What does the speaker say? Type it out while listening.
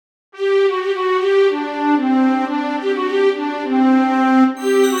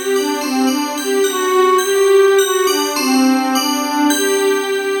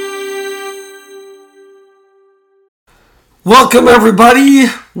Welcome, everybody.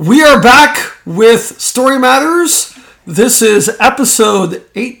 We are back with Story Matters. This is episode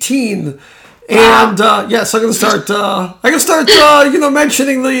 18. And, yes, I'm going to start,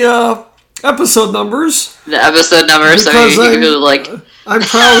 mentioning the episode numbers. The episode numbers, so I'm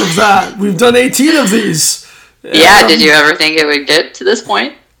proud of that. We've done 18 of these. Yeah, did you ever think it would get to this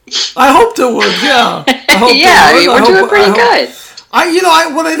point? I hoped it would, yeah. We're doing pretty good.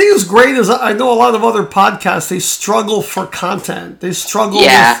 What I think is great is I know a lot of other podcasts, they struggle for content. They struggle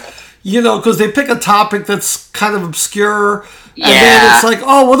with, because they pick a topic that's kind of obscure. And then it's like,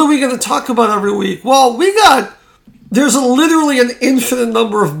 oh, what are we going to talk about every week? Well, there's literally an infinite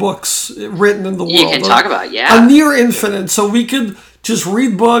number of books written in the world. You can talk about, a near infinite. So we could just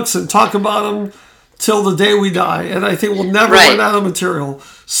read books and talk about them till the day we die. And I think we'll never run out of material.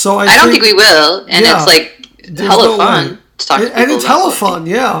 So I don't think we will. And it's like hella fun. And it's hella fun,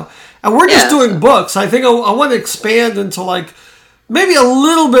 yeah. And we're just doing books. I think I want to expand into maybe a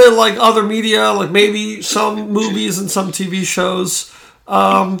little bit like other media, like maybe some movies and some TV shows.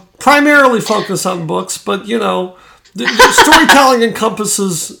 Primarily focus on books, but the storytelling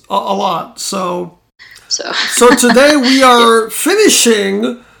encompasses a lot. So today we are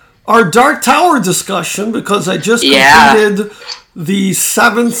finishing our Dark Tower discussion because I just completed the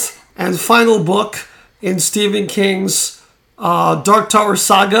 7th and final book in Stephen King's Dark Tower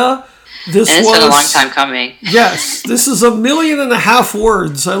saga. It's been a long time coming. Yes, this is 1.5 million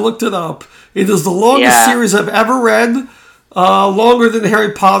words. I looked it up. It is the longest series I've ever read. Longer than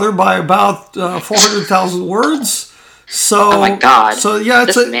Harry Potter by about 400,000 words. So, oh my god! So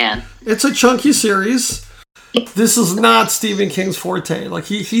it's a chunky series. This is not Stephen King's forte.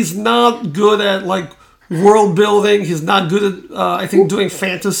 He's not good at world building. He's not good at I think doing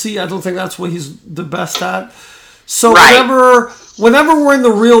fantasy. I don't think that's what he's the best at. So whenever we're in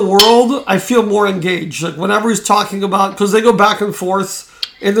the real world, I feel more engaged. Whenever he's talking about, because they go back and forth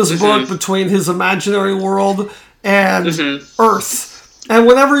in this book between his imaginary world and Earth. And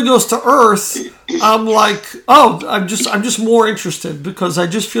whenever he goes to Earth, I'm like, I'm just more interested because I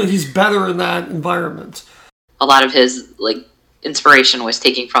just feel he's better in that environment. A lot of his inspiration was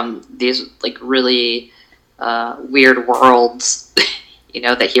taking from these really weird worlds.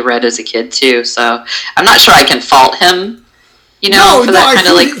 That he read as a kid too. So I'm not sure I can fault him, for that kind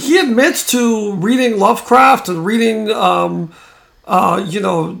of He admits to reading Lovecraft and reading,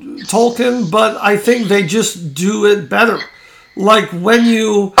 Tolkien, but I think they just do it better. When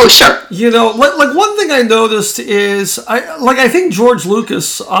you... Oh, sure. One thing I noticed is, I think George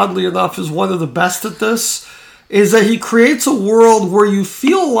Lucas, oddly enough, is one of the best at this, is that he creates a world where you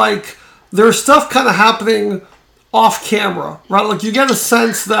feel like there's stuff kind of happening off camera, right? You get a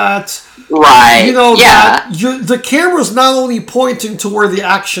sense that, that the camera's not only pointing to where the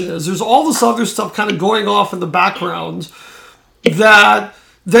action is. There's all this other stuff kind of going off in the background that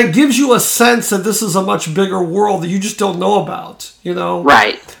gives you a sense that this is a much bigger world that you just don't know about,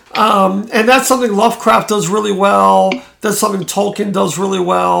 Right. And that's something Lovecraft does really well. That's something Tolkien does really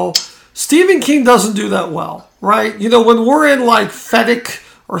well. Stephen King doesn't do that well, right? When we're in Fethick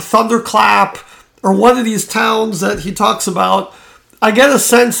or Thunderclap or one of these towns that he talks about, I get a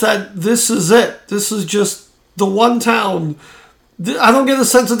sense that this is it. This is just the one town. I don't get a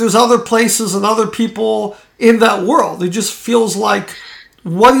sense that there's other places and other people in that world. It just feels like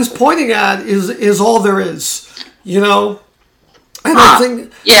what he's pointing at is all there is, And I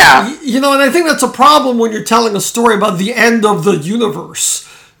think, and I think that's a problem when you're telling a story about the end of the universe.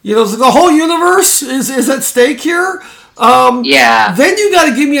 The whole universe is at stake here. Then you got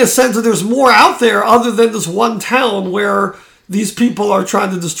to give me a sense that there's more out there other than this one town where these people are trying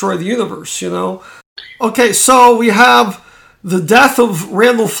to destroy the universe, Okay, so we have the death of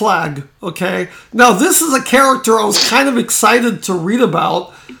Randall Flagg, okay? Now, this is a character I was kind of excited to read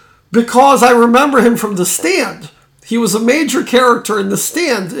about because I remember him from The Stand. He was a major character in The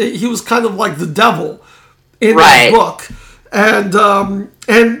Stand. He was kind of like the devil in that book. And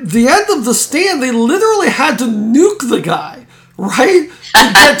the end of The Stand, they literally had to nuke the guy, right?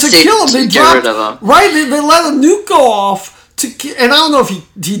 To kill him. They dropped, right? They let a nuke go off. And I don't know if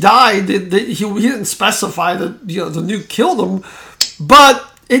he died. He didn't specify that the nuke killed him, but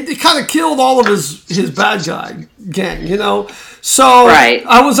it kind of killed all of his bad guy gang, So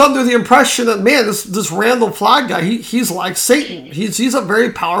I was under the impression that, man, this Randall Flagg guy, he's like Satan. He's a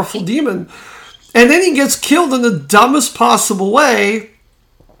very powerful demon. And then he gets killed in the dumbest possible way.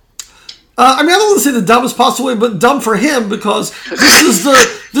 I don't want to say the dumbest possible way, but dumb for him because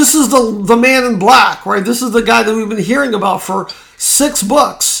this is the man in black, right? This is the guy that we've been hearing about for 6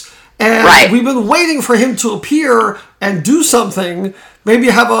 books. And we've been waiting for him to appear and do something, maybe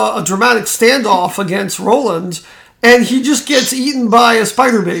have a dramatic standoff against Roland. and he just gets eaten by a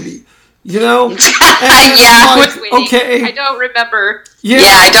spider baby. And I was waiting. Okay. I don't remember. Yeah,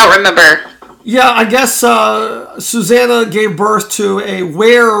 I don't remember. Yeah, I guess Susanna gave birth to a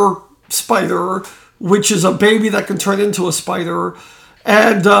were spider, which is a baby that can turn into a spider.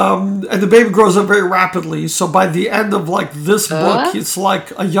 And the baby grows up very rapidly. So by the end of this book, it's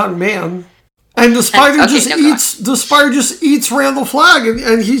like a young man. And the spider just eats Randall Flagg,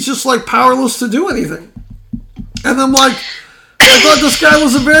 and he's just powerless to do anything. And I'm like, I thought this guy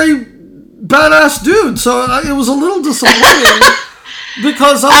was a very badass dude, so it was a little disappointing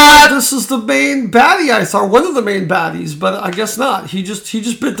because this is the main baddie. I thought one of the main baddies, but I guess not. He just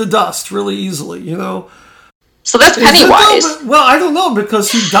bit the dust really easily, So that's Pennywise. Well, I don't know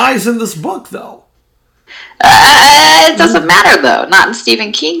because he dies in this book, though. It doesn't matter though. Not in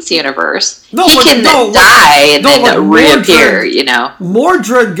Stephen King's universe. He can die and then reappear.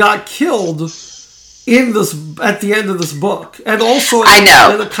 Mordred got killed at the end of this book, and also in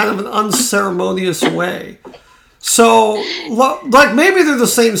a kind of an unceremonious way. So, maybe they're the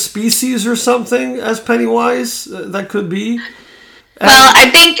same species or something as Pennywise. That could be. Well, I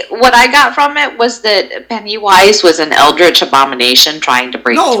think what I got from it was that Pennywise was an eldritch abomination trying to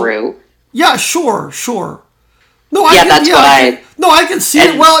break through. Yeah, sure. No, I can see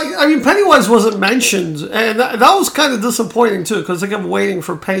it. Well, I mean, Pennywise wasn't mentioned, and that was kind of disappointing too, because I kept waiting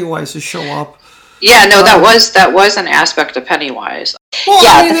for Pennywise to show up. Yeah, no, that was an aspect of Pennywise. Well,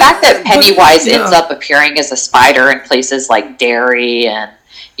 the fact that Pennywise ends up appearing as a spider in places like Derry and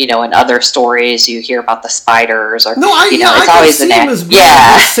in other stories you hear about the spiders or it's always see him as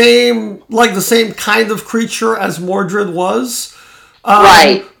being the same kind of creature as Mordred was.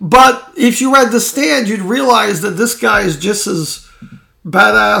 Right. But if you read The Stand, you'd realize that this guy is just as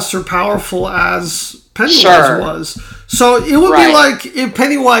badass or powerful as Pennywise was. So it would be like if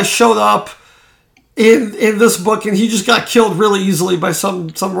Pennywise showed up in this book and he just got killed really easily by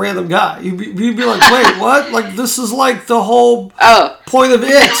some random guy. You'd be like, wait, what? This is the whole point of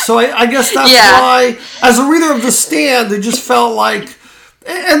it. So I guess that's why, as a reader of The Stand, it just felt like,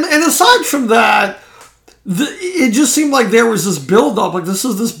 and aside from that, it just seemed like there was this build-up. This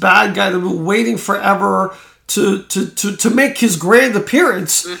is this bad guy that we've been waiting forever to make his grand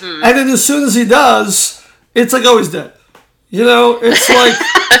appearance. Mm-hmm. And then as soon as he does, it's like, oh, he's dead. It's like...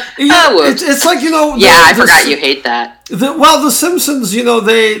 it's like, I forgot you hate that. The Simpsons,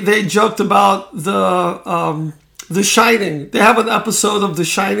 they joked about The Shining. They have an episode of The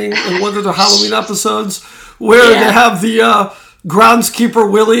Shining in one of their Halloween episodes where they have the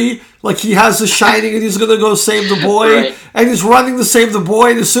groundskeeper Willie, he has The Shining and he's going to go save the boy, and he's running to save the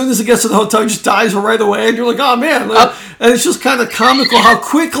boy, and as soon as he gets to the hotel, he just dies right away, and you're like, oh man. And it's just kind of comical how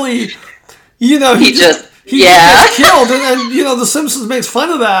quickly, he gets killed, and The Simpsons makes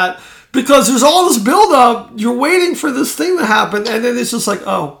fun of that because there's all this build-up. You're waiting for this thing to happen, and then it's just like,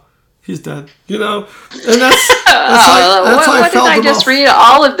 oh, he's dead. And that's how I felt. I just read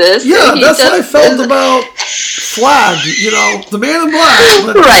all of this. Yeah, that's how I felt about Flagg. The Man in Black.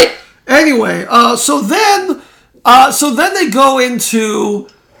 But right. Anyway, so then they go into,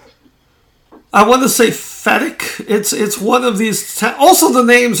 I want to say Fetick. It's one of these. Also, the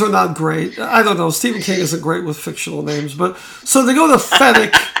names are not great. I don't know. Stephen King isn't great with fictional names, but so they go to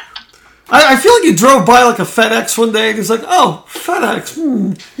Fetick. I feel like he drove by a FedEx one day and he's like, oh, FedEx.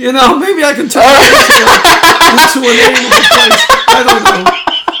 Maybe I can turn it into a name of a place. I don't know.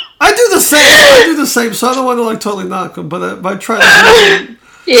 I do the same. So I don't want to totally knock him, but I try to do it.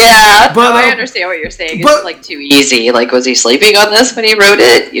 Yeah, but I understand what you're saying. It's too easy. Was he sleeping on this when he wrote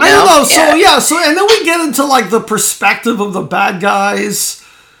it? I don't know. Yeah. So and then we get into the perspective of the bad guys.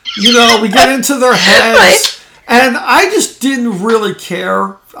 We get into their heads, and I just didn't really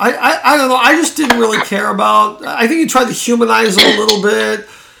care. I don't know. I just didn't really care about. I think he tried to humanize them a little bit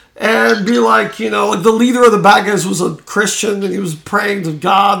and be the leader of the bad guys was a Christian and he was praying to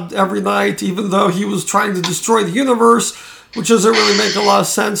God every night, even though he was trying to destroy the universe, which doesn't really make a lot of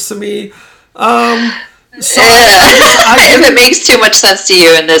sense to me. If it makes too much sense to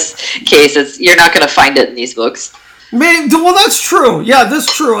you in this case, you're not going to find it in these books. Well, that's true. Yeah,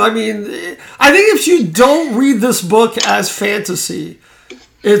 that's true. I mean, I think if you don't read this book as fantasy,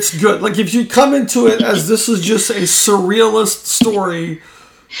 it's good. If you come into it as this is just a surrealist story,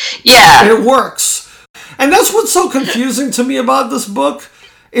 it works. And that's what's so confusing to me about this book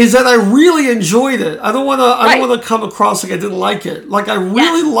is that I really enjoyed it. I don't want to come across like I didn't like it. I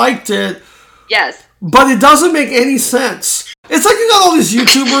really liked it. Yes. But it doesn't make any sense. It's like you got all these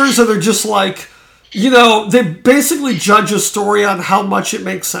YouTubers that are just they basically judge a story on how much it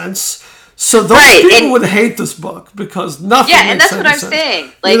makes sense. So those people would hate this book because nothing makes and that's what I'm sense.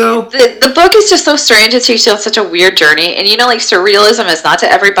 saying. Like, the book is just so strange. It takes you on such a weird journey. And, like, surrealism is not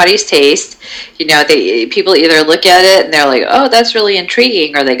to everybody's taste. People either look at it and they're like, oh, that's really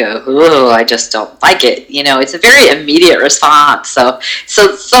intriguing, or they go, oh, I just don't like it. It's a very immediate response. So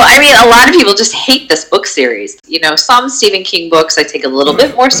I mean, a lot of people just hate this book series. Some Stephen King books I take a little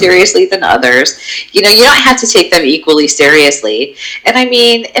bit more seriously than others. You don't have to take them equally seriously. And I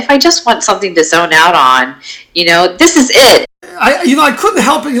mean, if I just want something to zone out on, this is it. I couldn't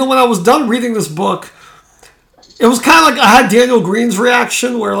help it. When I was done reading this book, it was kind of like I had Daniel Green's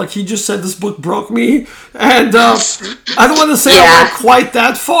reaction, where like he just said this book broke me, and I don't want to say I went quite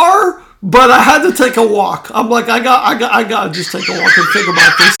that far, but I had to take a walk. I'm like, I got to just take a walk and think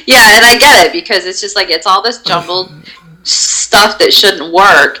about this. Yeah, and I get it, because it's just like it's all this jumbled stuff that shouldn't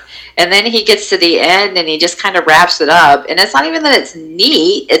work. And then he gets to the end and he just kind of wraps it up. And it's not even that it's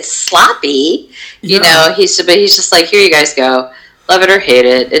neat, it's sloppy. He's just like, here you guys go. Love it or hate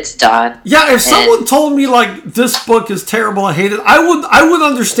it, it's done. Yeah, if someone told me like this book is terrible, I hate it, I would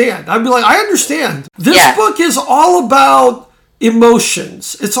understand. I'd be like, I understand. This book is all about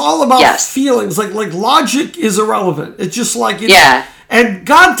emotions. It's all about feelings. Like logic is irrelevant. It's just like And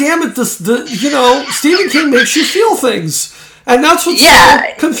God damn it, Stephen King makes you feel things. And that's what's so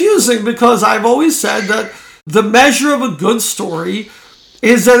confusing, because I've always said that the measure of a good story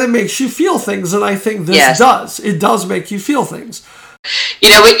is that it makes you feel things, and I think this does. It does make you feel things.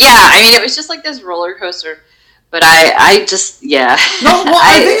 I mean, it was just like this roller coaster, but I just, No, well,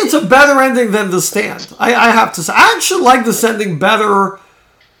 I think it's a better ending than The Stand. I have to say. I actually like this ending better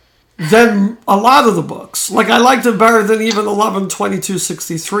than a lot of the books. Like, I liked it better than even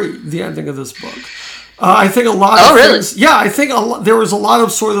 11/22/63, the ending of this book. I think a lot of things... Yeah, I think there was a lot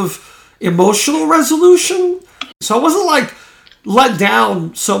of sort of emotional resolution. So I wasn't, like, let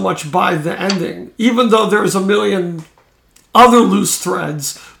down so much by the ending, even though there's a million other loose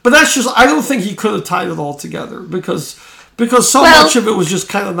threads. But that's just... I don't think he could have tied it all together, because so much of it was just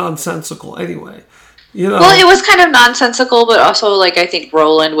kind of nonsensical anyway. Well, it was kind of nonsensical, but also, like, I think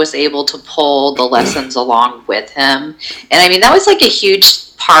Roland was able to pull the lessons along with him. And, I mean, that was, like, a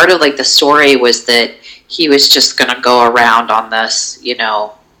huge part of, like, the story, was that he was just going to go around on this,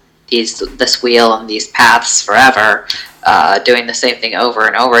 this wheel and these paths forever, doing the same thing over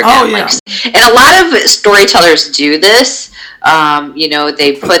and over again. Oh, yeah. And a lot of storytellers do this.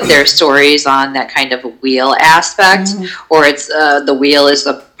 They put their stories on that kind of a wheel aspect, or it's the wheel is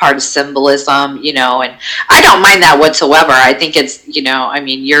a part of symbolism, and I don't mind that whatsoever. I think it's, I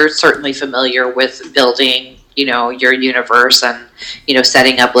mean, you're certainly familiar with building your universe and,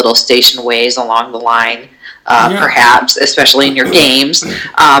 setting up little station ways along the line, perhaps, especially in your games. And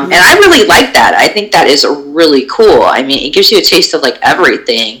I really like that. I think that is really cool. I mean, it gives you a taste of like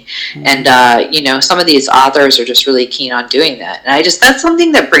everything. And, some of these authors are just really keen on doing that. And that's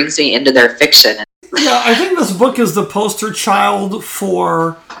something that brings me into their fiction. Yeah, I think this book is the poster child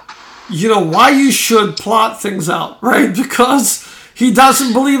for, why you should plot things out, right? Because he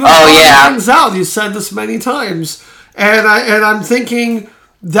doesn't believe in plotting things out. He said this many times. And I'm thinking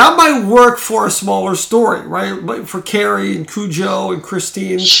that might work for a smaller story, right? For Carrie and Cujo and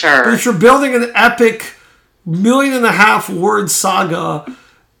Christine. Sure. But if you're building an epic 1.5 million word saga,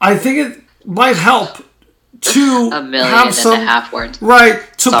 I think it might help to 1.5 million words.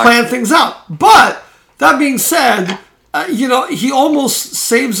 Right, to plan things out. But that being said, he almost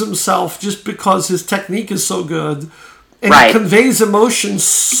saves himself just because his technique is so good. And he conveys emotion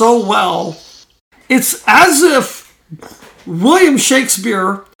so well. It's as if William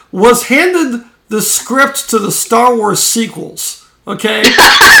Shakespeare was handed the script to the Star Wars sequels. Okay?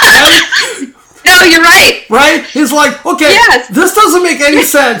 Right? No, you're right. Right? He's like, okay, this doesn't make any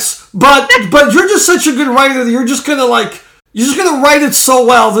sense, but you're just such a good writer that you're just gonna write it so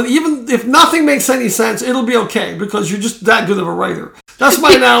well that even if nothing makes any sense, it'll be okay because you're just that good of a writer. That's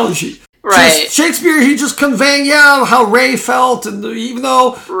my analogy. Right. So Shakespeare, he just conveying, how Rey felt, and even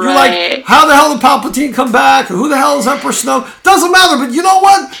though you're like, how the hell did Palpatine come back? Or who the hell is Emperor Snoke? Doesn't matter, but you know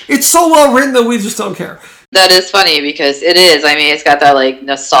what? It's so well written that we just don't care. That is funny because it is. I mean, it's got that like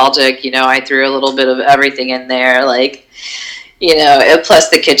nostalgic, I threw a little bit of everything in there, like, plus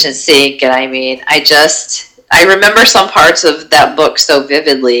the kitchen sink. And I mean, I remember some parts of that book so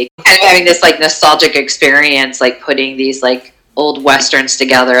vividly, kind of having this like nostalgic experience, like putting these like old westerns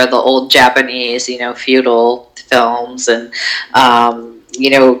together, the old Japanese, feudal films, and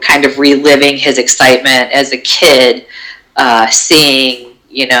kind of reliving his excitement as a kid, seeing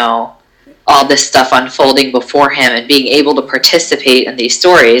all this stuff unfolding before him and being able to participate in these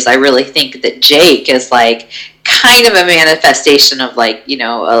stories. I really think that Jake is like kind of a manifestation of like, you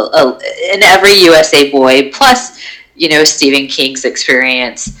know, an every USA boy plus, you know, Stephen King's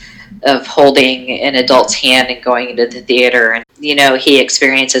experience of holding an adult's hand and going into the theater. And, you know, he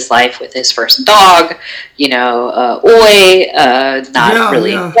experiences life with his first dog, you know, Oi, not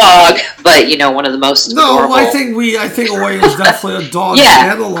really a dog, but, you know, one of the most adorable. I think Oi is definitely a dog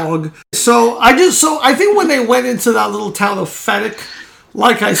analog. So I think when they went into that little town of Fennec,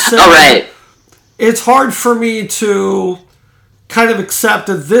 like I said, it's hard for me to kind of accept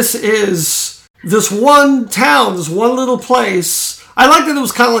that this is this one town, this one little place. I like that it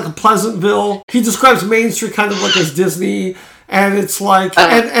was kind of like a Pleasantville. He describes Main Street kind of like as Disney, and it's like,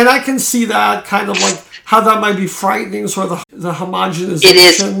 and I can see that kind of like how that might be frightening, sort of the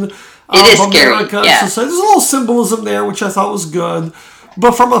homogenization of America. Yeah. So there's a little symbolism there, which I thought was good.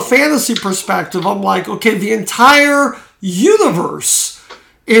 But from a fantasy perspective, I'm like, okay, the entire universe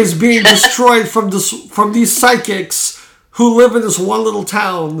is being destroyed from these psychics who live in this one little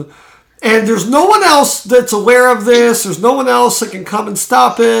town. And there's no one else that's aware of this. There's no one else that can come and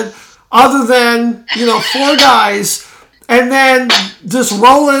stop it other than, you know, 4 guys. And then this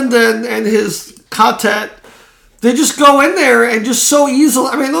Roland and his quartet, they just go in there and just so easily,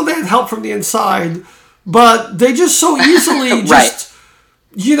 I mean, I know they had help from the inside, but they just so easily just,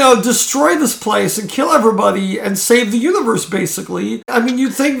 you know, destroy this place and kill everybody and save the universe, basically. I mean,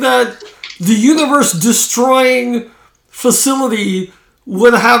 you'd think that the universe destroying facility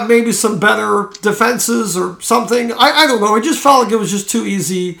would have maybe some better defenses or something. I don't know. It just felt like it was just too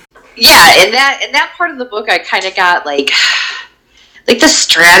easy. Yeah, in that part of the book, I kind of got like the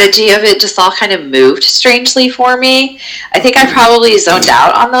strategy of it just all kind of moved strangely for me. I think I probably zoned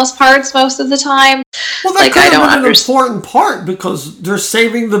out on those parts most of the time. Well, that could have been an important part because they're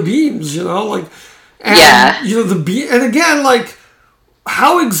saving the beams, you know, like, and, you know, and again, like,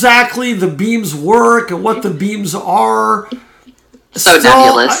 how exactly the beams work and what the beams are. So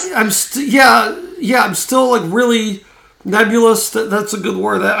nebulous. I'm still like really nebulous. That's a good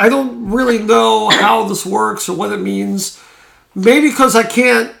word. I don't really know how this works or what it means. Maybe because I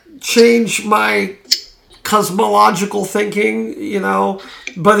can't change my cosmological thinking, you know.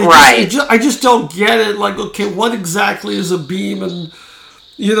 But I just don't get it. Like, okay, what exactly is a beam? And,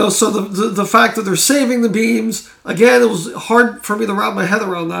 you know, so the fact that they're saving the beams, again, it was hard for me to wrap my head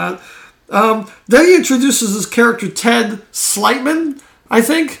around that. Then he introduces his character, Ted Slightman, I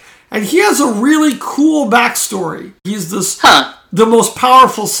think. And he has a really cool backstory. He's the most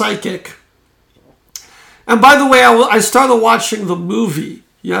powerful psychic. And by the way, I started watching the movie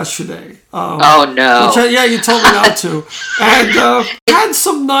yesterday. Oh, no. Which you told me not to. And it had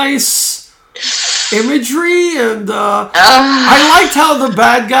some nice imagery. And I liked how the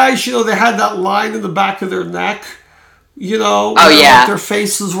bad guys, you know, they had that line in the back of their neck. You know, like their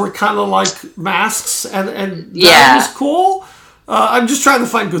faces were kind of like masks, and that was cool. I'm just trying to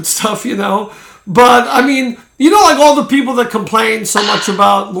find good stuff, you know. But, I mean, you know, like all the people that complain so much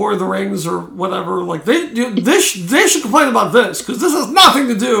about Lord of the Rings or whatever, like, they should complain about this, because this has nothing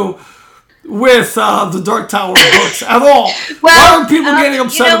to do with the Dark Tower books at all. Well, why are people getting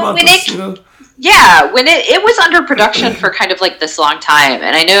upset about this, you know? Yeah, when it was under production for kind of like this long time,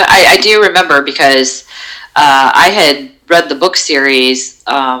 and I know, I do remember because I had read the book series.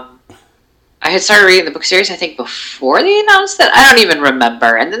 I had started reading the book series, I think, before they announced it. I don't even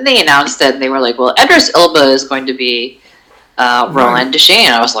remember. And then they announced it, and they were like, well, Idris Elba is going to be Roland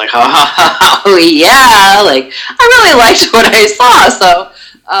Deschain. I was like, oh, yeah. Like, I really liked what I saw.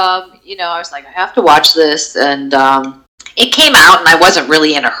 So, you know, I was like, I have to watch this. And it came out, and I wasn't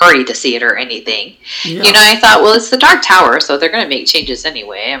really in a hurry to see it or anything. Yeah. You know, I thought, well, it's the Dark Tower, so they're going to make changes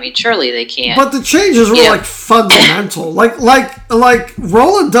anyway. I mean, surely they can't. But the changes were like fundamental. like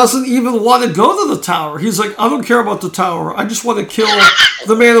Roland doesn't even want to go to the tower. He's like, I don't care about the tower. I just want to kill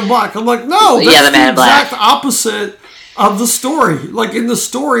the Man in Black. I'm like, no, that's the exact opposite of the story. Like in the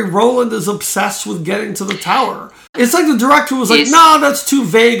story, Roland is obsessed with getting to the tower. It's like the director was like, no, that's too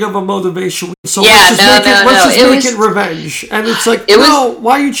vague of a motivation. So let's just make it revenge. And it's like,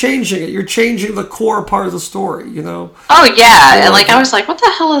 why are you changing it? You're changing the core part of the story, you know? Oh, yeah. And like, I was like, what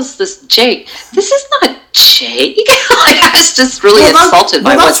the hell is this Jake? This is not Jake. Like, I was just really insulted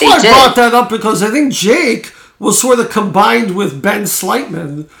by what they did. That's why I brought that up, because I think Jake was sort of combined with Ben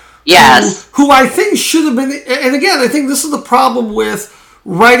Slightman. Yes. Who I think should have been, and again, I think this is the problem with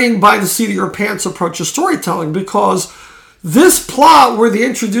writing by the seat of your pants approach to storytelling, because this plot where they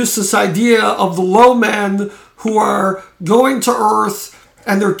introduce this idea of the low men who are going to Earth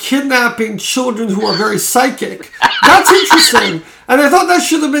and they're kidnapping children who are very psychic, that's interesting. And I thought that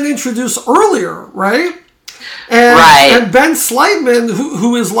should have been introduced earlier, right? And Ben Slightman,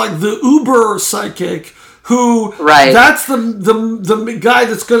 who is like the uber psychic, who Right. that's the guy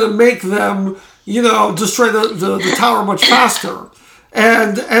that's going to make them, destroy the tower much faster.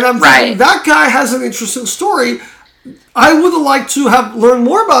 And I'm thinking that guy has an interesting story. I would have liked to have learned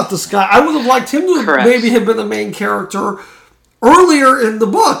more about this guy. I would have liked him to maybe have been the main character earlier in the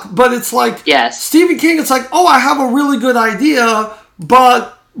book. But it's like, Stephen King, it's like, I have a really good idea,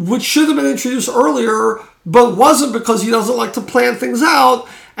 but which should have been introduced earlier, but wasn't because he doesn't like to plan things out.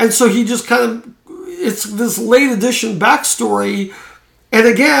 And so he just kind of, it's this late edition backstory. And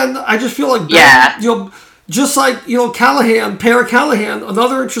again, I just feel like, just like, Callahan, Para Callahan,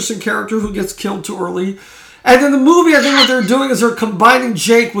 another interesting character who gets killed too early. And in the movie, I think what they're doing is they're combining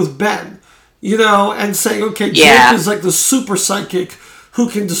Jake with Ben, and saying, okay, Jake is like the super psychic who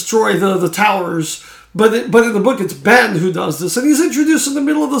can destroy the towers. But in the book, it's Ben who does this. And he's introduced in the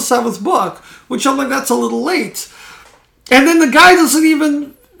middle of the 7th book, which I'm like, that's a little late. And then the guy doesn't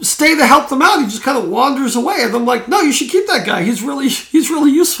even stay to help them out. He just kind of wanders away. And I'm like, no, you should keep that guy. He's really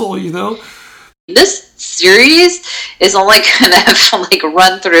useful, This series is only going to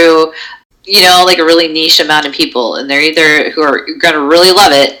run through, like a really niche amount of people. And they're either who are going to really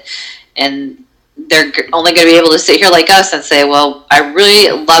love it, and they're only going to be able to sit here like us and say, well, I really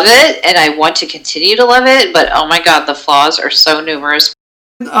love it and I want to continue to love it, but oh my God, the flaws are so numerous.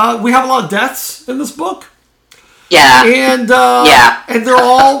 We have a lot of deaths in this book. Yeah. And and they're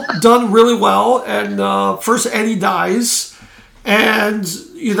all done really well. And first Eddie dies, and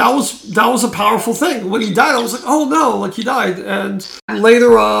that was a powerful thing. When he died, I was like, oh no, like he died. And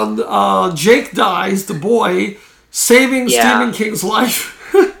later on, Jake dies, the boy, saving Stephen King's life.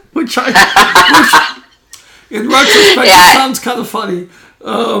 Which in retrospect sounds kind of funny.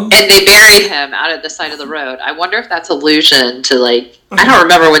 And they buried him out at the side of the road. I wonder if that's allusion to I don't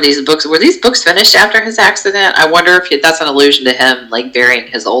remember when were these books finished after his accident? I wonder if that's an allusion to him burying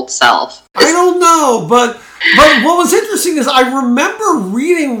his old self. I don't know, but what was interesting is I remember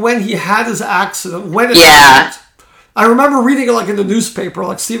reading when he had his accident, when it happened. I remember reading it in the newspaper,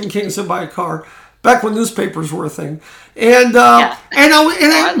 like Stephen King's hit by a car. Back when newspapers were a thing. And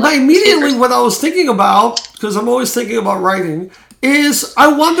immediately what I was thinking about, because I'm always thinking about writing, is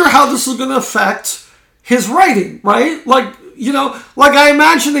I wonder how this is going to affect his writing, right? I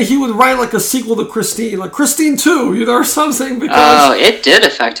imagine that he would write a sequel to Christine, like Christine 2, or something. Because it did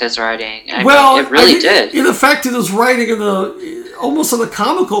affect his writing. I mean, it really did. It affected his writing almost in a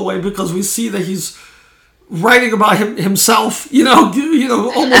comical way, because we see that he's writing about himself,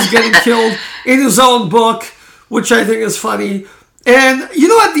 almost getting killed in his own book, which I think is funny. And,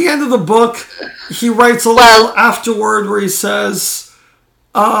 at the end of the book, he writes a little afterword where he says,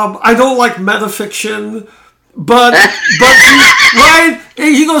 I don't like metafiction, but right?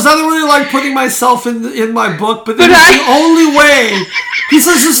 And he goes, I don't really like putting myself in my book, but it's the only way. He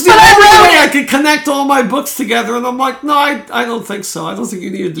says, it's the only way I can connect all my books together. And I'm like, no, I don't think so. I don't think you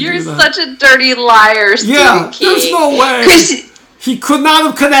needed to do that. You're such a dirty liar, Stephen King. There's no way. He could not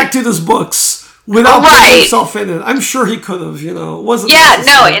have connected his books without putting himself in it. I'm sure he could have, it wasn't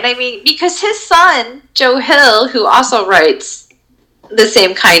necessary. And I mean, because his son, Joe Hill, who also writes the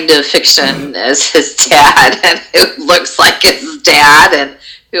same kind of fiction as his dad, and who looks like his dad, and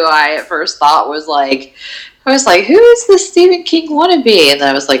who I at first thought was who is this Stephen King wannabe? And then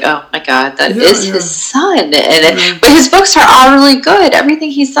I was like, oh my God, that is his son. But his books are all really good. Everything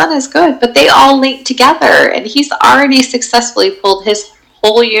he's done is good, but they all link together, and he's already successfully pulled his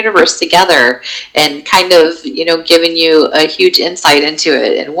whole universe together and kind of, given you a huge insight into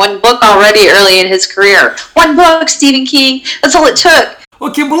it. And one book already early in his career. One book, Stephen King. That's all it took.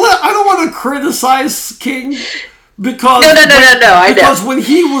 Okay, but I don't want to criticize King because because when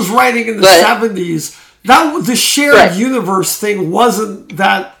he was writing in the 70s, the shared universe thing wasn't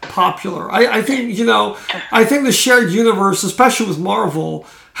that popular. I think the shared universe, especially with Marvel,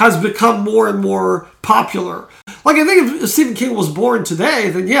 has become more and more popular. I think if Stephen King was born today,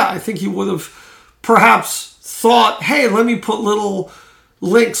 then I think he would have perhaps thought, hey, let me put little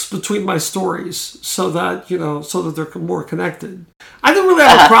links between my stories so that they're more connected. I didn't really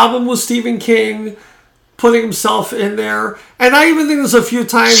have a problem with Stephen King putting himself in there. And I even think there's a few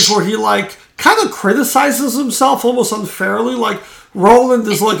times where he kind of criticizes himself almost unfairly. Roland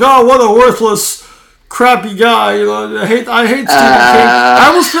is oh, what a worthless, crappy guy. I hate Stephen King. I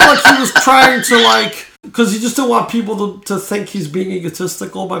almost feel like he was trying to because he just didn't want people to think he's being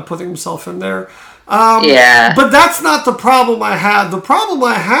egotistical by putting himself in there. But that's not the problem I had. The problem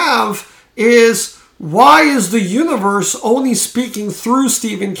I have is, why is the universe only speaking through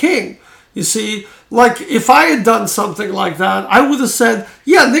Stephen King? You see, Like, if I had done something like that, I would have said,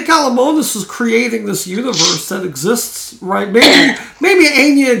 yeah, Nick Alamonis is creating this universe that exists, right? Maybe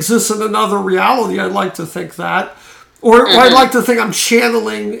Anya exists in another reality. I'd like to think that. Or I'd like to think I'm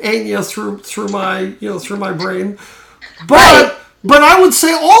channeling Anya through my brain. But I would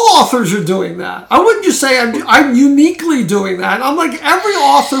say all authors are doing that. I wouldn't just say I'm uniquely doing that. I'm like, every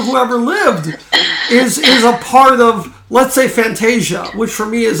author who ever lived is a part of, let's say, Fantasia, which for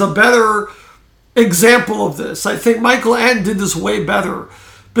me is a better example of this. I think Michael Ende did this way better.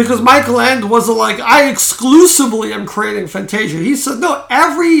 Because Michael Ende wasn't like, I exclusively am creating Fantasia. He said, no,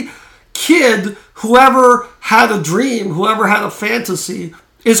 every kid who ever had a dream, who ever had a fantasy,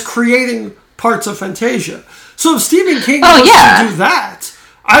 is creating parts of Fantasia. So if Stephen King wants to do that,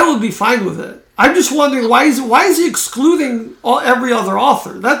 I would be fine with it. I'm just wondering, why is he excluding every other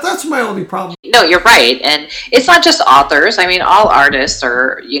author? That's my only problem. No, you're right. And it's not just authors. I mean, all artists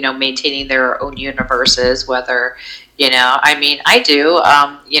are, maintaining their own universes, whether, I do.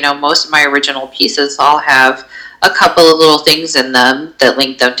 Most of my original pieces all have a couple of little things in them that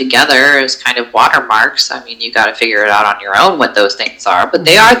link them together as kind of watermarks. I mean, you got to figure it out on your own what those things are, but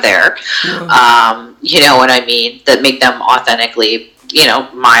they are there. Yeah. You know what I mean? That make them authentically,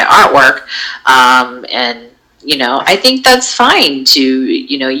 my artwork. I think that's fine to,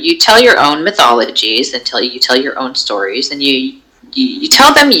 you tell your own mythologies and you tell your own stories, and you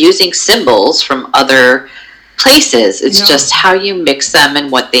tell them using symbols from other places. It's just how you mix them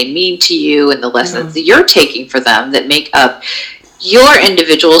and what they mean to you and the lessons that you're taking for them that make up your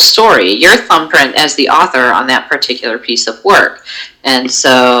individual story, your thumbprint as the author on that particular piece of work. And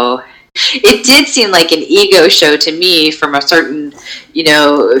so it did seem like an ego show to me from a certain,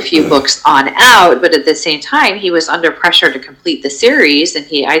 a few books on out, but at the same time, he was under pressure to complete the series, and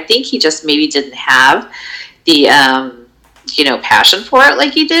I think he just maybe didn't have the, passion for it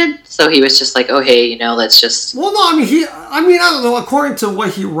like he did. So he was just like, oh, hey, let's just... Well, no, I don't know. According to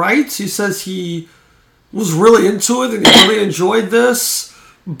what he writes, he says he was really into it and he really enjoyed this.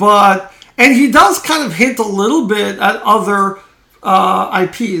 And he does kind of hint a little bit at other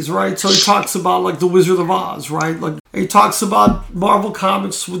IPs, right? So he talks about, like, The Wizard of Oz, right? Like, he talks about Marvel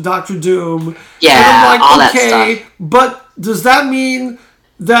Comics with Doctor Doom. Yeah, and I'm like, all okay, that stuff. But does that mean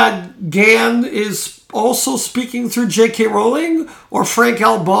that Gann is also speaking through J.K. Rowling or Frank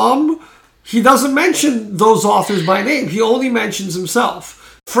L. Baum? He doesn't mention those authors by name. He only mentions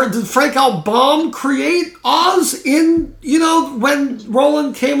himself. Did Frank L. Baum create Oz in, when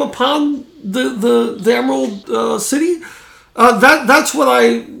Roland came upon the Emerald City? That's what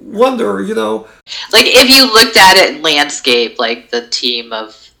I wonder, Like, if you looked at it in landscape, like, the team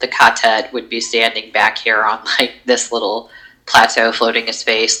of the quartet would be standing back here on, like, this little plateau floating in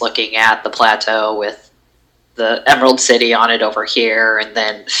space, looking at the plateau with the Emerald City on it over here, and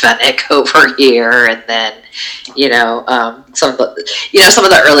then Fennec over here, and then some of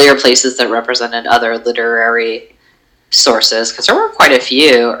the earlier places that represented other literary sources, because there were quite a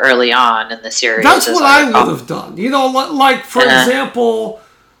few early on in the series. That's what I would have done. Like, for example,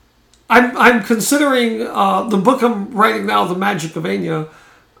 I'm considering the book I'm writing now, The Magic of Anya.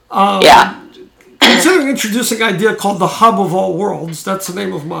 Considering introducing an idea called the Hub of All Worlds. That's the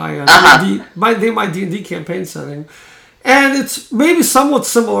name of my D&D campaign setting. And it's maybe somewhat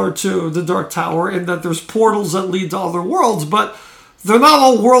similar to The Dark Tower in that there's portals that lead to other worlds, but they're not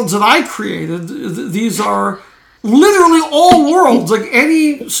all worlds that I created. These are literally all worlds. Like,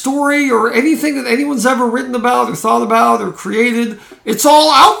 any story or anything that anyone's ever written about or thought about or created, it's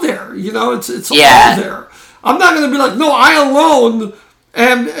all out there. It's all there. I'm not going to be like, no, I alone...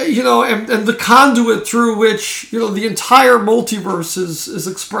 And and the conduit through which the entire multiverse is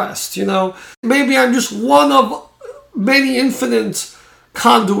expressed. Maybe I'm just one of many infinite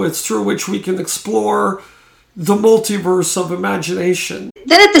conduits through which we can explore the multiverse of imagination.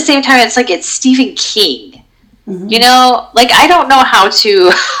 Then at the same time, it's like it's Stephen King. Mm-hmm. Like, I don't know how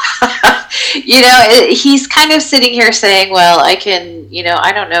to. He's kind of sitting here saying, well, I can,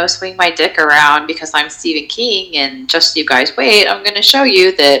 I don't know, swing my dick around because I'm Stephen King, and just you guys wait, I'm going to show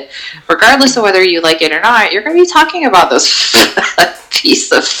you that regardless of whether you like it or not, you're going to be talking about this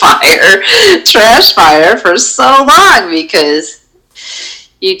piece of fire, trash fire, for so long because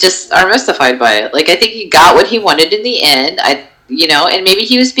you just are mystified by it. Like, I think he got what he wanted in the end, and maybe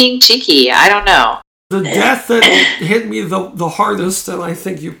he was being cheeky. I don't know. The death that hit me the hardest, and I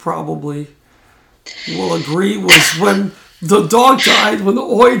think you probably will agree, was when the dog died, when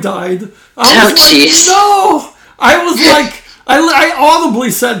Oi died. I was like, no! I was like, I audibly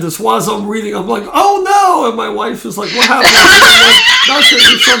said this while I'm reading. I'm like, oh no! And my wife is like, what happened? I'm like, nothing,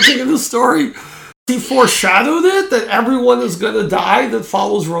 there's something in the story. he foreshadowed it, that everyone is going to die that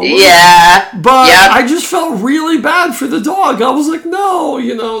follows Roland. Yeah. But I just felt really bad for the dog. I was like, no,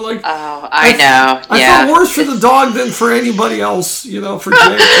 like... Oh, I know. I felt worse for the dog than for anybody else, for Jake.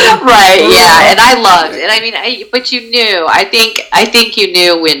 Right, and I loved it. I mean, but you knew. I think you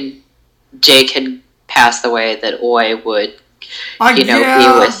knew when Jake had passed away that Oi would, be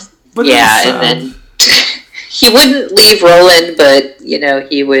with... But and then he wouldn't leave Roland, but,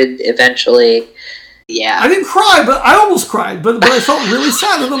 he would eventually... Yeah. I didn't cry, but I almost cried. But I felt really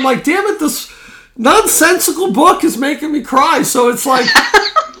sad. And I'm like, damn it, this nonsensical book is making me cry. So it's like,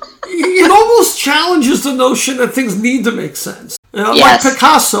 it almost challenges the notion that things need to make sense. Like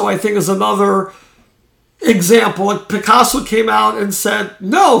Picasso, I think, is another example. Like Picasso came out and said,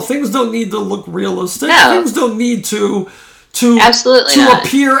 no, things don't need to look realistic. No. Things don't need to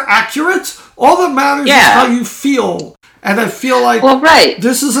appear accurate. All that matters is how you feel. And I feel like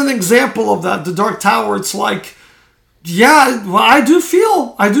this is an example of that. The Dark Tower, it's like, I do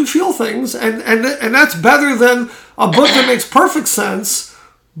feel things, and that's better than a book that makes perfect sense,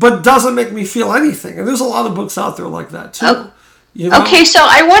 but doesn't make me feel anything. And there's a lot of books out there like that too. Okay, so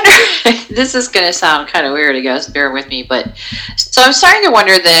I wonder, this is going to sound kind of weird, I guess, bear with me, but so I'm starting to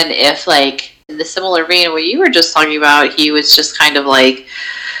wonder then if, like, in the similar vein of what you were just talking about, he was just kind of like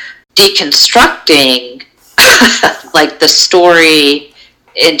deconstructing like the story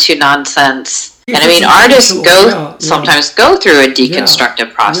into nonsense. And I mean, artists sometimes go through a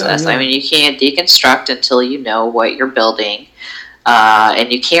deconstructive process. I mean, you can't deconstruct until you know what you're building,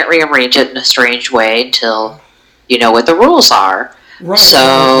 and you can't rearrange it in a strange way until you know what the rules are.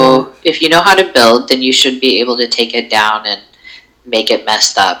 So if you know how to build, then you should be able to take it down and make it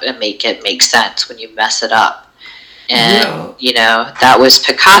messed up and make it make sense when you mess it up. And, that was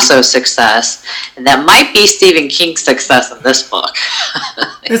Picasso's success. And that might be Stephen King's success in this book.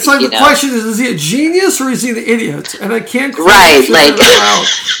 It's like the question is he a genius or is he an idiot? And I can't quite figure that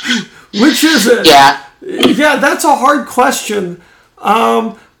out. Which is it? Yeah. Yeah, that's a hard question.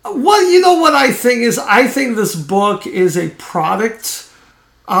 What I think is, I think this book is a product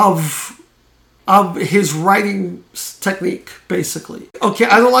of his writing technique, basically. Okay,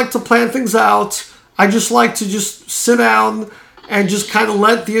 I don't like to plan things out. I just like to just sit down and just kind of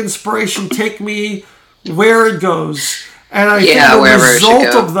let the inspiration take me where it goes. And I think the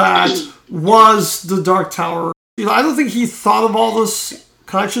result of that was the Dark Tower. I don't think he thought of all this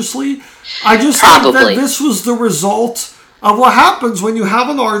consciously. I just think that this was the result of what happens when you have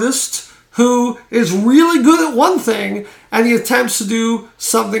an artist who is really good at one thing and he attempts to do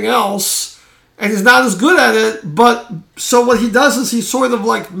something else and he's not as good at it. But so what he does is he sort of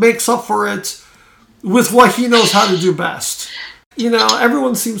like makes up for it with what he knows how to do best.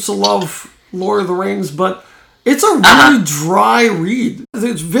 Everyone seems to love Lord of the Rings, but it's a really dry read.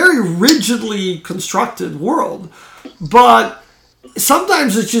 It's very rigidly constructed world, but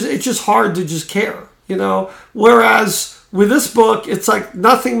sometimes it's just hard to just care, Whereas with this book, it's like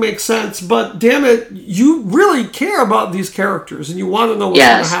nothing makes sense, but damn it, you really care about these characters and you want to know what's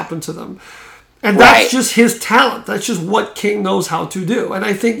going to happen to them. And that's just his talent. That's just what King knows how to do. And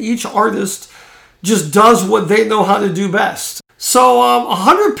I think each artist just does what they know how to do best. So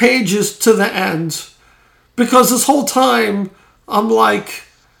 100 pages to the end, because this whole time I'm like,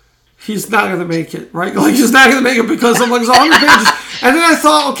 he's not going to make it, right? Like, he's not going to make it because I'm like, it's 100 pages. And then I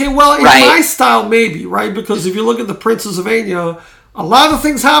thought, okay, well, in my style, maybe, right? Because if you look at the Princes of Anya, a lot of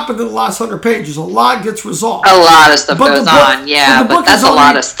things happen in the last 100 pages. A lot gets resolved. A lot of stuff goes on, but that's a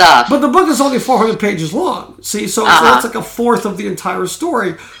lot of stuff. But the book is only 400 pages long. See, so that's like a fourth of the entire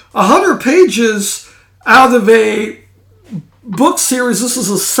story. 100 pages out of a book series. This is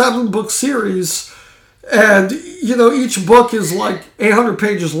a 7-book series. And, each book is like 800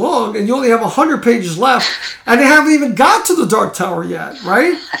 pages long, and you only have 100 pages left, and they haven't even got to the Dark Tower yet,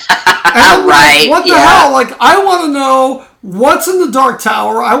 right? And I'm like, what the hell? Like, I want to know what's in the Dark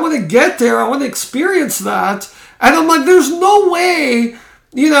Tower. I want to get there. I want to experience that. And I'm like, there's no way,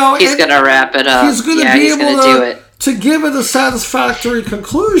 he's going to wrap it up. He's going to be able to give it a satisfactory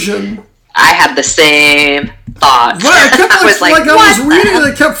conclusion. I had the same thought. Right, I was reading and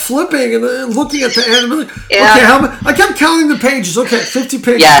I kept flipping and looking at the end. Okay, I kept counting the pages. Okay, 50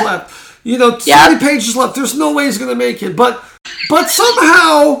 pages left. 20 pages left. There's no way he's going to make it. But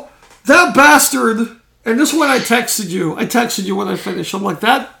somehow that bastard, and this is when I texted you. I texted you when I finished. I'm like,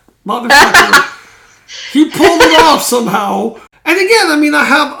 that motherfucker, he pulled it off somehow. And again, I mean,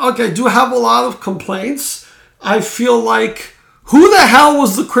 I do have a lot of complaints. I feel like, who the hell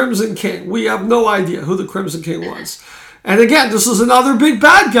was the Crimson King? We have no idea who the Crimson King was. And again, this is another big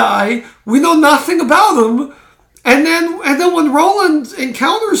bad guy. We know nothing about him. And then when Roland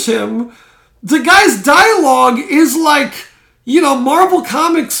encounters him, the guy's dialogue is like, Marvel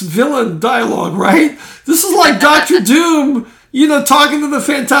Comics villain dialogue, right? This is like Doctor Doom, talking to the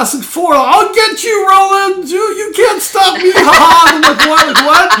Fantastic Four. I'll get you, Roland. You can't stop me. I'm like, what? Like,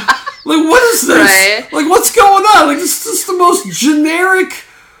 what? Like, what is this? Right. Like, what's going on? Like, this is the most generic,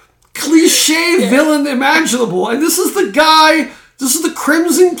 cliche villain imaginable. And this is the guy, this is the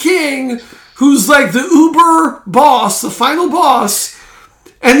Crimson King, who's like the uber boss, the final boss.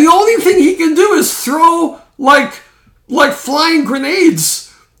 And the only thing he can do is throw, like flying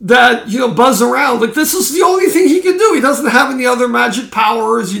grenades that, buzz around. Like, this is the only thing he can do. He doesn't have any other magic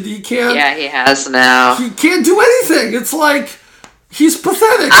powers. He can't... Yeah, he has now. He can't do anything. It's like, he's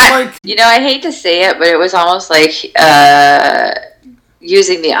pathetic. I hate to say it, but it was almost like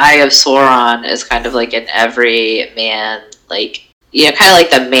using the Eye of Sauron as kind of like an every man, like... kind of like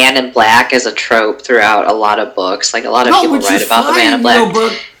the Man in Black as a trope throughout a lot of books. Like, a lot of people write about the Man in Black.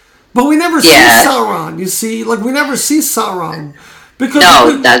 But we never see Sauron, you see? Like, we never see Sauron. Because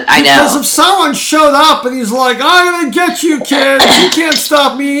if Sauron showed up and he's like, I'm going to get you, kids. You can't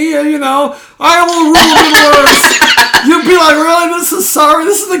stop me. I will rule Middle-earth. You'd be like, really? This is Sauron?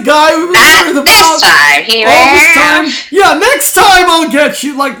 This is the guy we've been worried about this time, all this time? Yeah, next time I'll get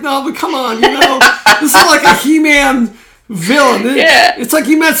you. Like, no, but come on, This is like a He-Man villain. It's like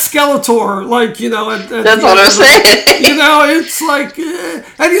he met Skeletor, like, that's what I'm saying. It's like,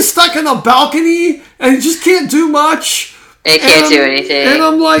 and he's stuck in a balcony, and he just can't do much. He can't do anything. And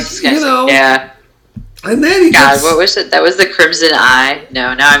I'm like, Yeah. And then he gets... what was it? That was the Crimson Eye?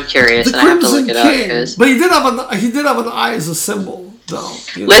 No, now I'm curious, and I have to look it up. But he did have an eye as a symbol, though.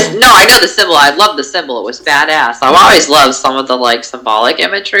 No, I know the symbol. I love the symbol. It was badass. I've always loved some of the, like, symbolic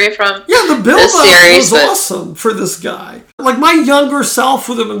imagery from the build-up was awesome for this guy. Like, my younger self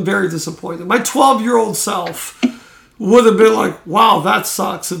would have been very disappointed. My 12-year-old self would have been like, wow, that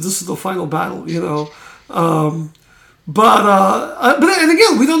sucks if this is the final battle, But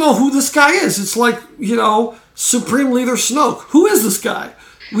again, we don't know who this guy is. It's like, Supreme Leader Snoke. Who is this guy?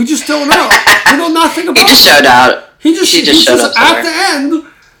 We just don't know. We know nothing about him. He just showed out. He just showed up at the end,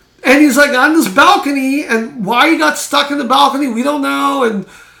 and he's like on this balcony, and why he got stuck in the balcony, we don't know, and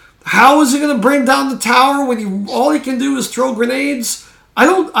how is he going to bring down the tower when all he can do is throw grenades? I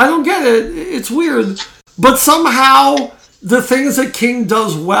don't get it. It's weird. But somehow, the things that King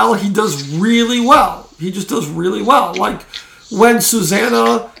does well, he does really well. He just does really well. Like when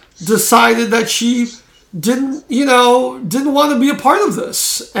Susanna decided that she didn't want to be a part of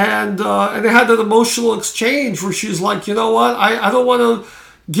this, and they had that emotional exchange where she's like, you know what, I don't want to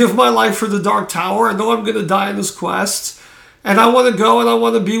give my life for the Dark Tower. I know I'm going to die in this quest, and I want to go and I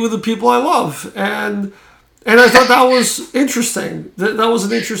want to be with the people I love, and I thought that was interesting. That was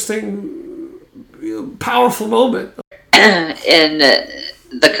an interesting, powerful moment. In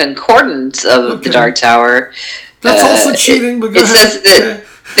the concordance of the Dark Tower, that's also cheating. But it says that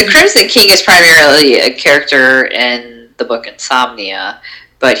the Crimson King is primarily a character in the book Insomnia,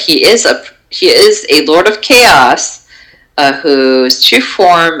 but he is a Lord of Chaos whose true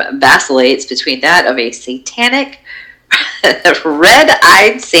form vacillates between that of a satanic,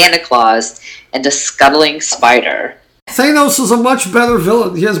 red-eyed Santa Claus and a scuttling spider. Thanos is a much better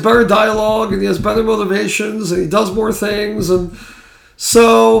villain. He has better dialogue, and he has better motivations, and he does more things, and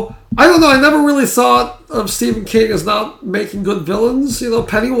so, I don't know, I never really thought of Stephen King as not making good villains.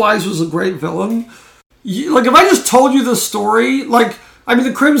 Pennywise was a great villain. Like, if I just told you the story,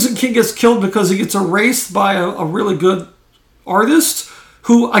 the Crimson King gets killed because he gets erased by a really good artist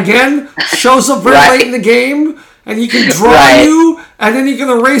who, again, shows up very late in the game, and he can draw you, and then he can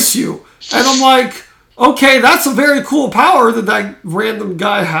erase you. And I'm like, okay, that's a very cool power that random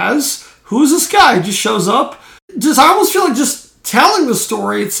guy has. Who's this guy? He just shows up. I almost feel like just telling the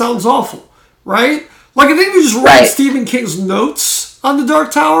story, it sounds awful, right? Like, I think if you just read Stephen King's notes on the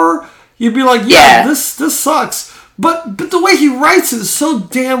Dark Tower, you'd be like, this sucks. But the way he writes it is so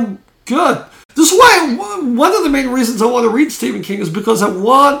damn good. This is why one of the main reasons I want to read Stephen King is because I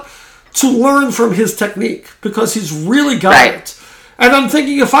want to learn from his technique, because he's really got it. And I'm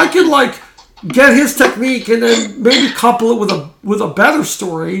thinking, if I could get his technique and then maybe couple it with a better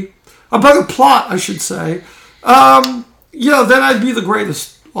story, a better plot, I should say, then I'd be the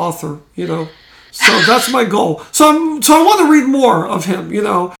greatest author, So that's my goal. So I want to read more of him,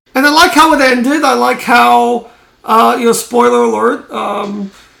 And I like how it ended. I like how, spoiler alert,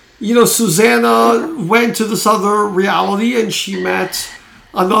 Susanna went to this other reality and she met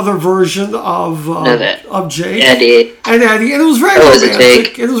another version of Jake. Eddie. And it was very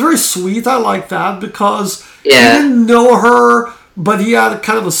romantic. It was very sweet. I like that because he didn't know her, but he had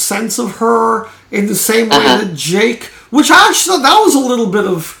kind of a sense of her in the same way that Jake... Which I actually thought that was a little bit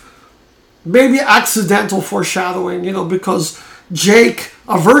of maybe accidental foreshadowing, because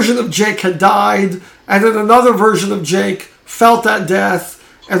a version of Jake had died, and then another version of Jake felt that death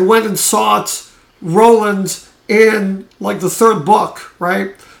and went and sought Roland in like the third book,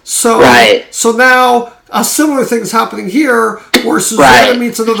 right? So now a similar thing is happening here, where Susanna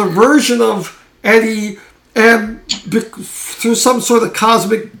meets another version of Eddie, and through some sort of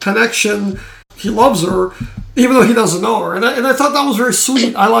cosmic connection, he loves her, even though he doesn't know her. And I thought that was very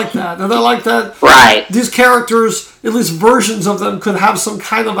sweet. I like that. And I like that these characters, at least versions of them, could have some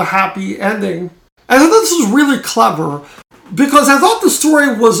kind of a happy ending. And I thought this was really clever, because I thought the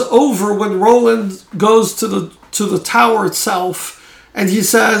story was over when Roland goes to the tower itself, and he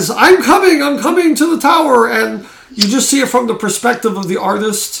says, I'm coming to the tower, and you just see it from the perspective of the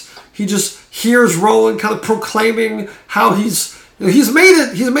artist. He just hears Roland kind of proclaiming how he's made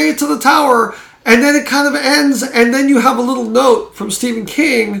it to the tower, and then it kind of ends, and then you have a little note from Stephen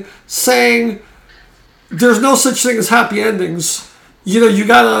King saying there's no such thing as happy endings. You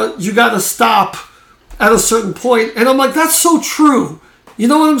gotta stop at a certain point. And I'm like, that's so true. You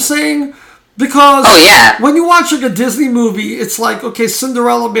know what I'm saying? Because when you watch like a Disney movie, it's like, okay,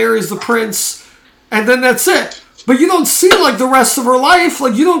 Cinderella marries the prince, and then that's it. But you don't see like the rest of her life.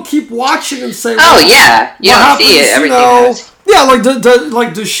 Like you don't keep watching and say, you don't see it. Everything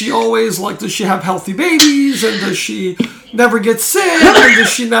does she have healthy babies, and does she never get sick, and does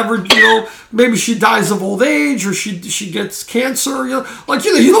she never, maybe she dies of old age, or she gets cancer, you don't want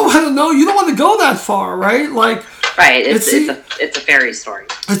to know, you don't want to go that far, right? Like, right, it's a fairy story.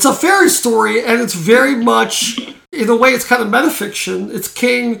 It's a fairy story, and it's very much, in a way, it's kind of metafiction. It's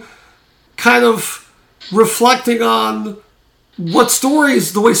King kind of reflecting on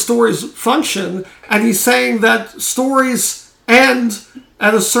the way stories function, and he's saying that stories end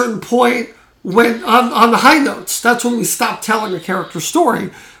at a certain point when on the high notes. That's when we stop telling a character story.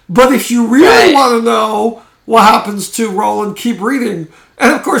 But if you really want to know what happens to Roland, keep reading.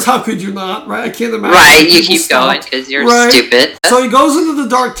 And of course, how could you not, right? I can't imagine. Right, you keep going because you're stupid. So he goes into the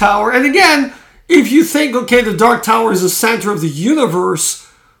Dark Tower, and again, if you think, okay, the Dark Tower is the center of the universe,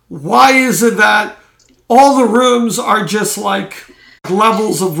 why is it that all the rooms are just like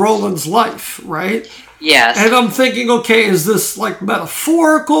levels of Roland's life, right? Yes. And I'm thinking, okay, is this like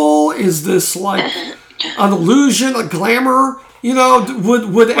metaphorical? Is this like an illusion, a glamour?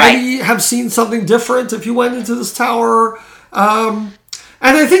 Would Eddie have seen something different if he went into this tower? And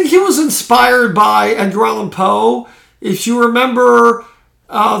I think he was inspired by Edgar Allan Poe. If you remember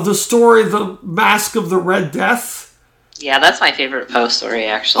the story, The Mask of the Red Death. Yeah, that's my favorite Poe story,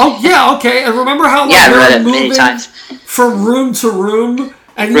 actually. Oh, yeah, okay. And remember how I've read it many times. From room to room,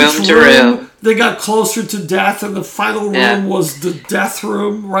 and each room they got closer to death, and the final room was the death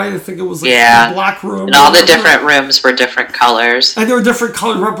room, right? I think it was like the black room. And all the different rooms were different colors. And there were different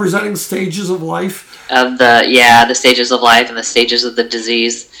colors representing stages of life. The stages of life and the stages of the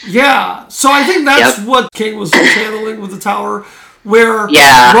disease. Yeah. So I think that's what King was channeling with the tower, where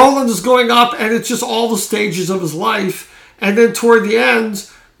Roland is going up, and it's just all the stages of his life. And then toward the end,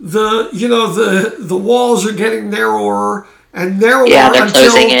 the walls are getting narrower and narrower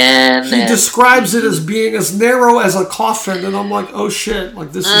until he describes it as being as narrow as a coffin. And I'm like, oh shit,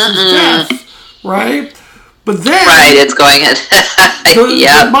 like this is his death, right? But then it's going in.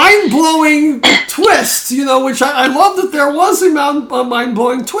 the mind-blowing twist, which I love that there was a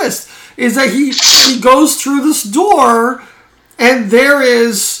mind-blowing twist, is that he goes through this door, and there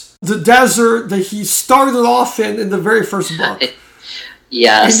is the desert that he started off in the very first book.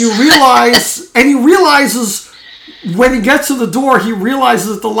 Yes. And he realizes when he gets to the door, he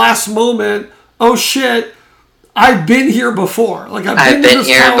realizes at the last moment, oh shit, I've been here before. Like I've been to this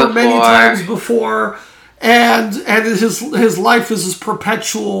tower many times before, and his life is this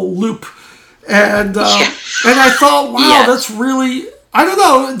perpetual loop. And I thought, wow, that's really, I don't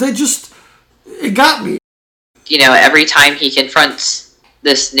know, it got me. Every time he confronts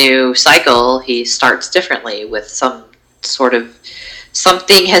this new cycle, he starts differently with some sort of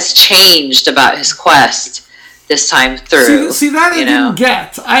something has changed about his quest this time through. See that I didn't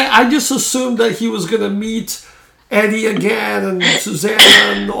get. I just assumed that he was going to meet Eddie again and Susanna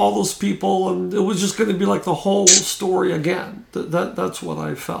and all those people, and it was just going to be like the whole story again. That's what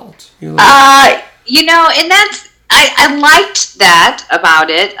I felt. And that's I liked that about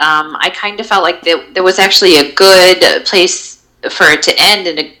it. I kind of felt like there was actually a good place for it to end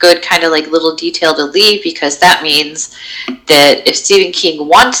and a good kind of like little detail to leave, because that means that if Stephen King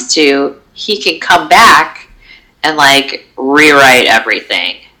wants to, he can come back and like rewrite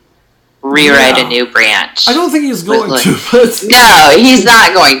everything. Rewrite a new branch. I don't think he's going to. But... No, he's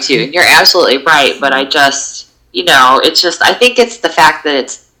not going to. And you're absolutely right. But I just, it's just, I think it's the fact that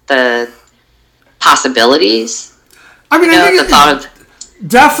it's possibilities. I mean, I think the thought of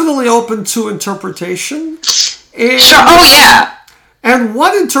definitely open to interpretation. And, sure. Oh yeah. And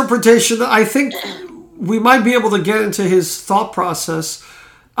one interpretation that I think we might be able to get into his thought process.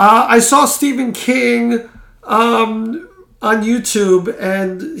 I saw Stephen King on YouTube,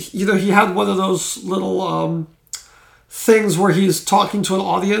 and he had one of those little things where he's talking to an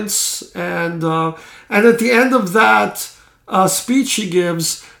audience, and at the end of that speech he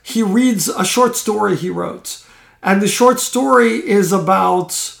gives, he reads a short story he wrote, and the short story is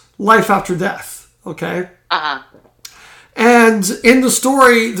about life after death. Okay. And in the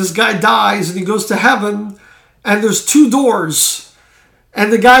story, this guy dies and he goes to heaven, and there's 2 doors.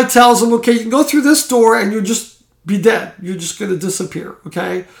 And the guy tells him, okay, you can go through this door and you'll just be dead. You're just going to disappear,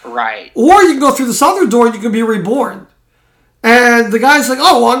 okay? Right. Or you can go through this other door and you can be reborn. And the guy's like,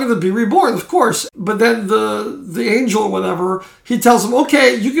 oh, well, I'm going to be reborn, of course. But then the angel or whatever, he tells him,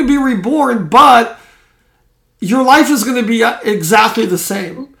 okay, you can be reborn, but your life is going to be exactly the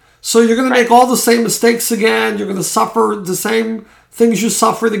same. So you're going to make all the same mistakes again. You're going to suffer the same things you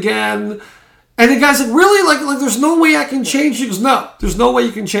suffered again. And the guy's like, really? Like there's no way I can change it? He goes, no, there's no way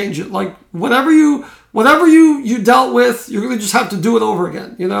you can change it. Like, whatever you dealt with, you're going to just have to do it over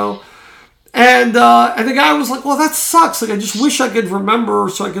again, And the guy was like, well, that sucks. Like, I just wish I could remember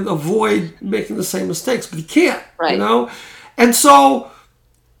so I could avoid making the same mistakes. But he can't, And so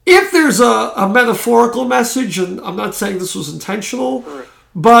if there's a metaphorical message, and I'm not saying this was intentional,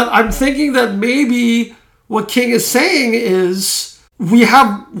 but I'm thinking that maybe what King is saying is we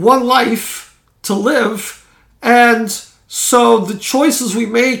have one life to live, and so the choices we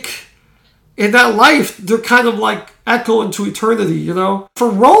make in that life, they're kind of like echo into eternity, For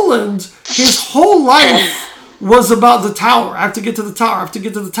Roland, his whole life was about the tower. I have to get to the tower. I have to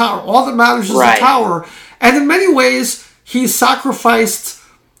get to the tower. All that matters is the tower. And in many ways, he sacrificed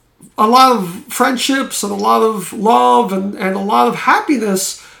a lot of friendships and a lot of love and a lot of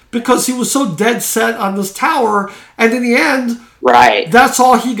happiness because he was so dead set on this tower. And in the end, that's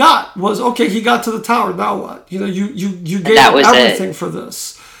all he got was, okay, he got to the tower. Now what? You gave everything for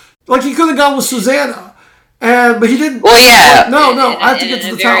this. Like, he could have gone with Susanna, but he didn't. Well, yeah. Like, no, I have to get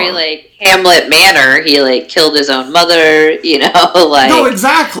to the tower. In a very, Hamlet manner, he, killed his own mother, No,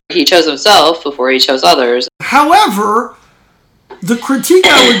 exactly. He chose himself before he chose others. However, the critique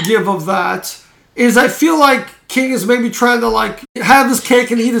I would give of that is I feel like King is maybe trying to, have his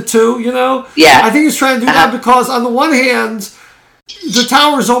cake and eat it too, Yeah. I think he's trying to do that because, on the one hand, the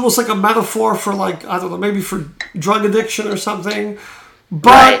tower is almost like a metaphor for, I don't know, maybe for drug addiction or something.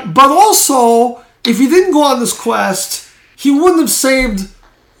 But also, if he didn't go on this quest, he wouldn't have saved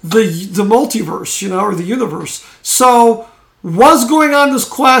the multiverse, or the universe. So, was going on this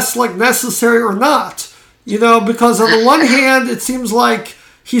quest necessary or not? Because on the one hand, it seems like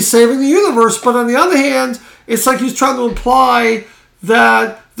he's saving the universe, but on the other hand, it's like he's trying to imply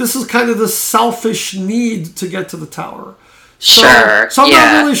that this is kind of the selfish need to get to the tower. So I'm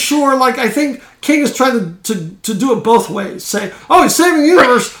not really sure. I think King is trying to do it both ways. Say, oh, he's saving the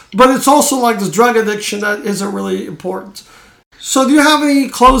universe, but it's also this drug addiction that isn't really important. So do you have any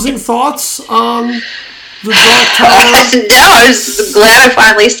closing thoughts on the Dark Tower? No, I was glad I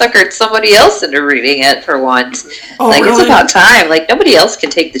finally suckered somebody else into reading it for once. Really? It's about time. Nobody else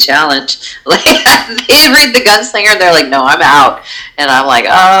can take the challenge. They read The Gunslinger and they're like, no, I'm out. And I'm like,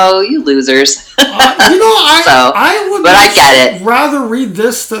 oh, you losers. I get it. Rather read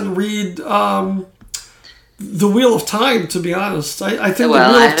this than read The Wheel of Time, to be honest. I think The Wheel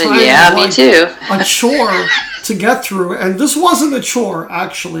of Time is me too. a chore to get through. And this wasn't a chore,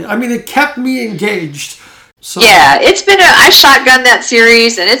 actually. I mean, it kept me engaged. So. Yeah, I shotgunned that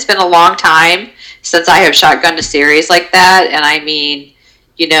series, and it's been a long time since I have shotgunned a series like that. And I mean,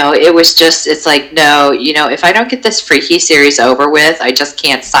 it was just, it's like, no, if I don't get this freaky series over with, I just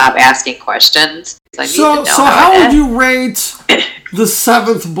can't stop asking questions. So how would you rate the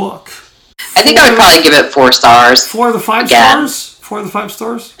 7th book? I think I would probably give it 4 stars. 4 of the 5 stars? 4 of the 5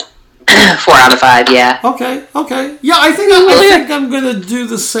 stars? 4 out of 5, yeah. Okay. Yeah, I think I'm going to do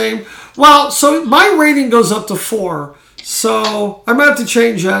the same. Well, so my rating goes up to 4. So I might have to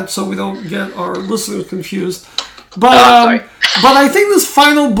change that so we don't get our listeners confused. But but I think this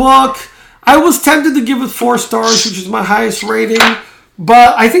final book, I was tempted to give it 4 stars, which is my highest rating.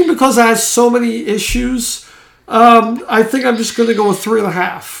 But I think because it has so many issues, I think I'm just going to go with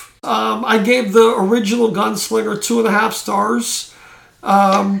 3.5. I gave the original Gunslinger 2.5 stars.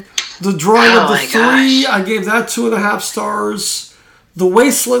 The drawing of the 3, I gave that 2.5 stars. The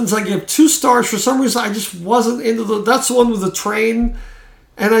Wastelands, I gave 2 stars. For some reason, I just wasn't into that's the one with the train.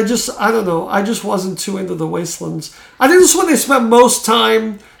 And I don't know, I just wasn't too into the Wastelands. I think this is when they spent most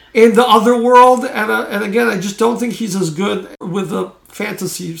time in the other world. And again, I just don't think he's as good with the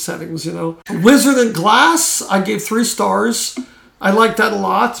fantasy settings, you know. Wizard and Glass, I gave 3 stars. I like that a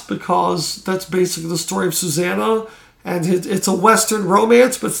lot because that's basically the story of Susanna. And it's a Western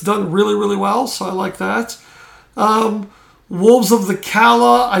romance, but it's done really, really well. So I like that. Wolves of the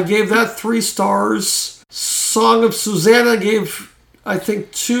Calla, I gave that 3 stars. Song of Susanna, I gave, I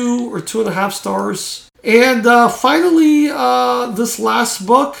think, 2 or 2.5 stars. And finally, this last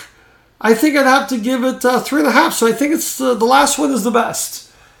book, I think I'd have to give it 3.5. So I think it's the last one is the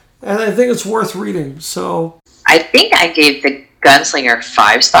best. And I think it's worth reading. So I think I gave The Gunslinger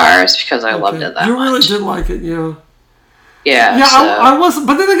 5 stars because I loved it that much. You really did like it, yeah. Yeah, so. I wasn't,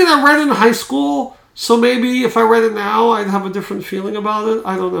 but then again, I read it in high school, so maybe if I read it now, I'd have a different feeling about it.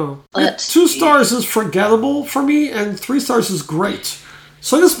 I don't know. 2 stars is forgettable for me, and 3 stars is great.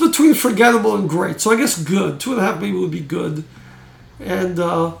 So I guess between forgettable and great. So I guess good. 2.5 maybe would be good. And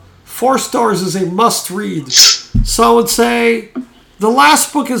 4 stars is a must-read. So I would say the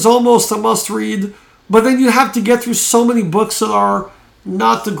last book is almost a must-read, but then you have to get through so many books that are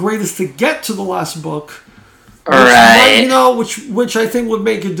not the greatest to get to the last book. Right. You know, which I think would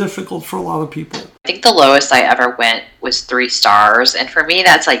make it difficult for a lot of people. I think the lowest I ever went was 3 stars, and for me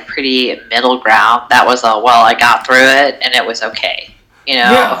that's like pretty middle ground. That was I got through it and it was okay. You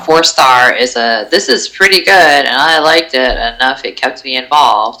know, a 4 star is this is pretty good and I liked it enough, it kept me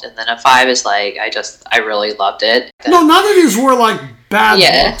involved, and then a 5 is like I really loved it. No, none of these were like bad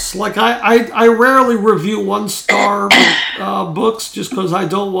books. Like I rarely review 1-star books just because I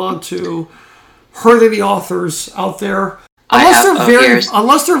don't want to hurt any authors out there.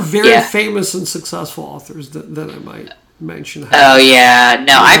 Unless they're very famous and successful authors, then I might mention.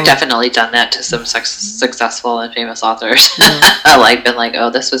 I've definitely done that to some successful and famous authors. Been like, oh,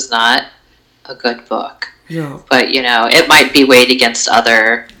 this was not a good book. Yeah. But you know, it might be weighed against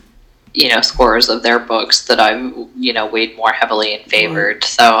other, you know, scores of their books that I've, you know, weighed more heavily in favored. Right.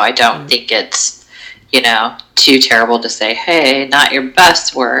 So I don't think it's, you know, too terrible to say, hey, not your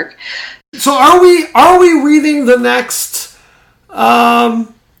best work. So are we reading the next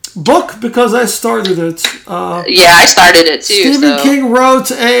book? Because I started it. I started it too. Stephen King wrote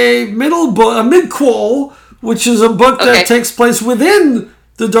a midquel, which is a book that takes place within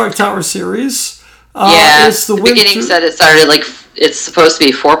the Dark Tower series. It's the beginning said it started it's supposed to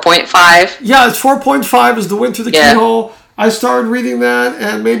be 4.5. Yeah, it's 4.5 is the Wind Through the Keyhole. I started reading that,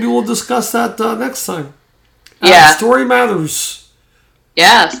 and maybe we'll discuss that next time. Story matters.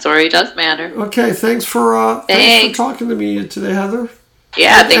 Yeah, story does matter. Okay, thanks for talking to me today, Heather.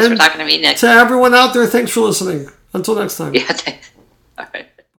 Yeah, thanks for talking to me, Nick. To everyone out there, thanks for listening. Until next time. Yeah, thanks. All right.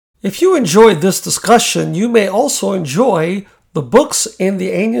 If you enjoyed this discussion, you may also enjoy the books in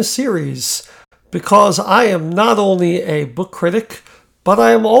the Anya series, because I am not only a book critic, but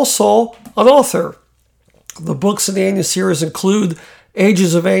I am also an author. The books in the Anya series include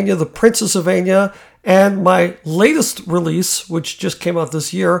Ages of Anya, The Princess of Anya, and my latest release, which just came out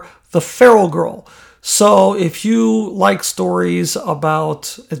this year, The Feral Girl. So if you like stories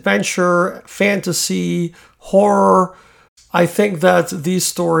about adventure, fantasy, horror, I think that these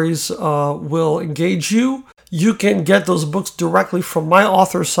stories will engage you. You can get those books directly from my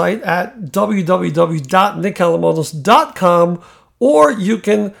author site at www.nickalamonos.com, or you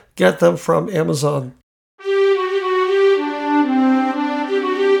can get them from Amazon.